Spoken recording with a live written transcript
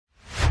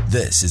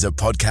This is a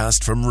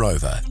podcast from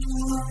Rover.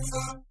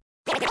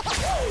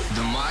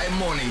 The My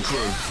Morning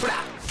Crew.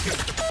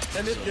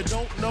 And if you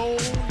don't know,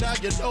 now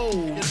you know.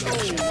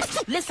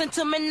 Listen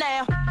to me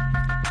now.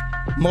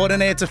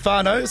 Morning, Air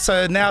Tefano.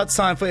 So now it's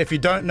time for If You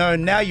Don't Know,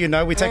 Now You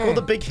Know. We take all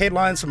the big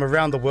headlines from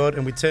around the world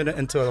and we turn it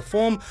into a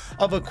form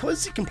of a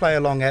quiz you can play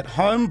along at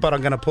home. But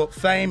I'm going to put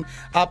Fame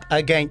up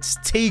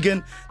against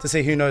Tegan to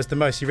see who knows the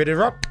most. You ready to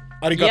rock?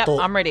 Yep,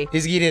 I'm ready.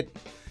 Let's get it.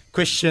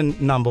 Question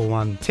number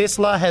one.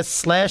 Tesla has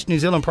slashed New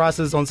Zealand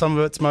prices on some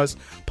of its most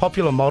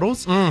popular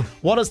models.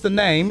 What is the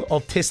name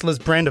of Tesla's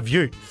brand of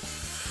ute?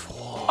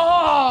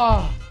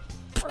 Oh,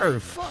 Bro,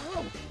 fuck.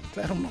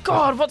 Glad I'm not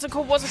God, what's it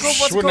called?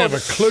 Wouldn't have a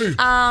clue.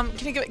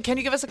 Can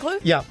you give us a clue?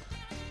 Yeah.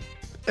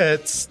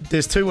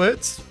 There's two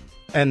words,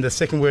 and the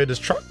second word is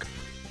truck.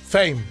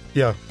 Fame.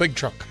 Yeah. Big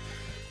truck.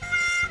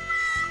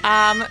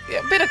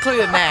 Better clue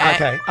than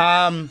that. Okay.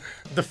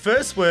 The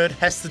first word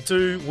has to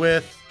do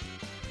with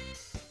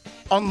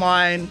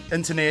online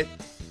internet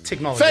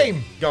technology.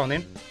 Fame. Go on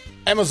then.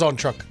 Amazon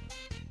truck.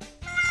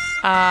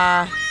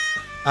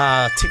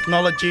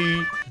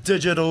 Technology,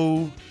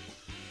 digital.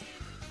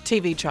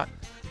 TV truck,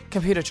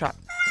 computer truck,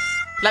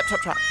 laptop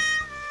truck,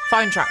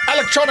 phone truck.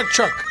 Electronic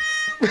truck.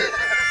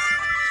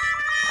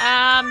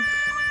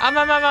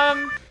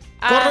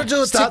 Gotta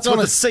do Starts with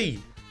a technology. C.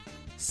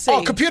 C.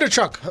 Oh, computer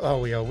truck.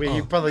 Oh, yeah.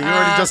 You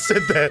already just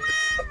said that.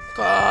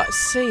 God,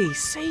 C.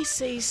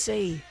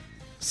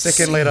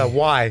 Second letter,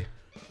 Y.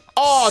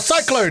 Oh,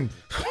 cyclone.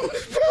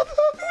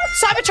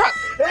 Cybertruck.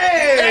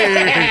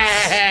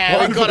 Hey!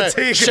 We got it.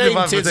 Tegan, Shame,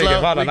 one for Tegan.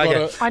 Tesla. Well done, We got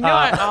okay. it. I knew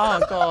it.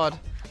 Oh, God.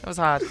 That was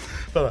hard.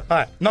 All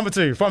right, number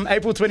two. From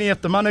April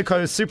 20th, the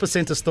Manukau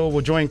Supercentre store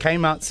will join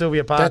Kmart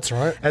Sylvia Park That's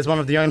right. as one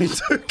of the only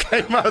two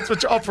Kmarts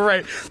which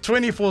operate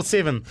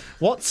 24/7.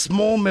 What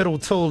small metal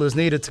tool is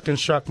needed to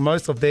construct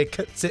most of their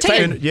kits?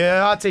 Tegan.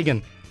 Yeah,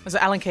 Tegan. Was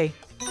it Allen Key?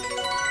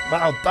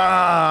 Well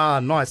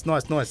done. Nice.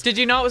 Did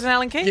you know it was an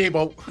Allen Key? Yeah,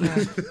 well.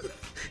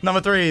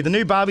 Number three. The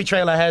new Barbie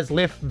trailer has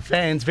left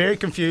fans very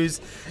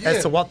confused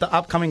as to what the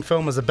upcoming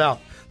film is about.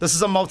 This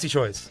is a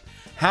multi-choice.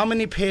 How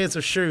many pairs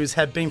of shoes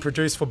have been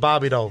produced for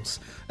Barbie dolls?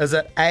 Is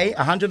it A,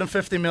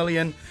 150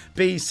 million,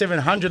 B,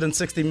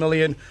 760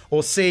 million,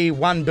 or C,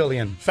 1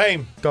 billion?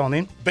 Fame. Go on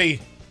then. B.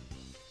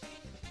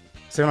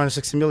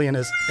 760 million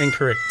is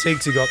incorrect.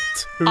 Tiggs, you got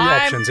two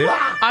options here.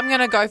 I'm going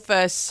to go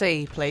for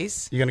C,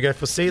 please. You're going to go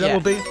for C, that Yeah.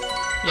 will be?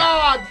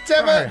 Oh,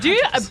 damn it.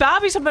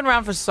 Barbies have been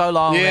around for so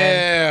long, man.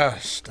 Yeah,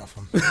 stuff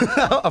them.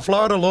 A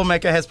Florida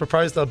lawmaker has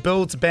proposed a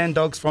bill to ban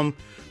dogs from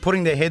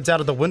putting their heads out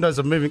of the windows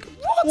of moving...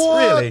 What?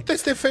 Really?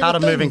 That's their favourite Out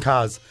of thing. moving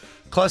cars.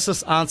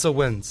 Closest answer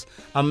wins.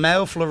 A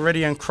male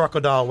Floridian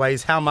crocodile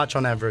weighs how much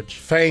on average?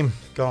 Fame.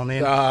 Go on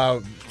then.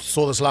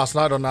 Saw this last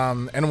night on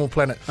Animal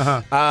Planet.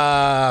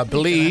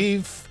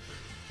 Believe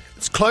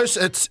it's close.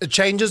 It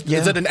changes. Yeah.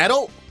 Is it an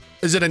adult?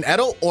 Is it an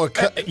adult or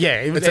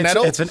Yeah, It's an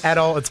adult. It's an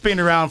adult. It's been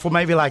around for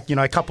maybe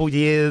a couple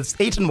years.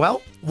 Eaten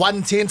well.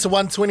 110 to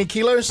 120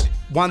 kilos.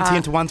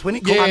 110 to 120.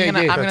 Cool. Yeah, I'm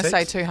yeah. going to Go, say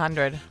Tiggs.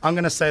 200. I'm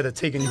going to say that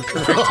Tegan, you're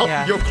correct.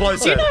 Yeah. You're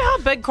closer. Do you know how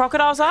big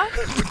crocodiles are?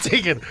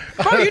 Tegan.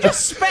 Bro, you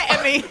just spat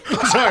at me.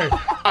 Sorry,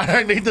 I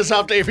don't need this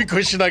after every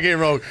question I get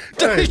wrong.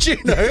 Don't you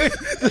know?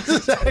 This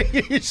is how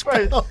you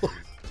spell.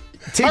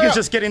 Tegan's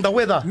just getting the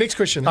weather. Next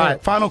question. All right,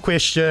 final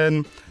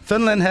question.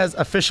 Finland has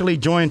officially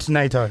joined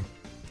NATO.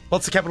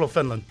 What's the capital of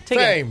Finland?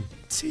 Tegan. Fame.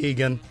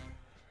 Tegan.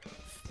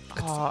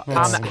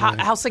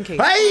 Helsinki.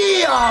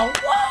 Hey! Oh,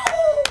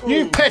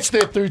 You patched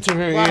that through to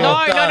her.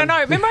 No.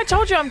 Remember I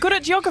told you I'm good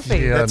at geography.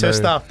 Yeah. That's I her know.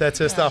 stuff. That's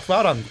her stuff.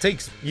 Well done,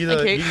 Teeks. You're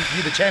Thank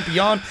you. the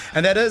champion.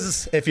 And that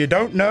is, if you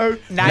don't know,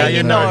 Now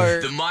you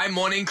know. The My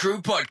Morning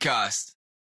Crew podcast.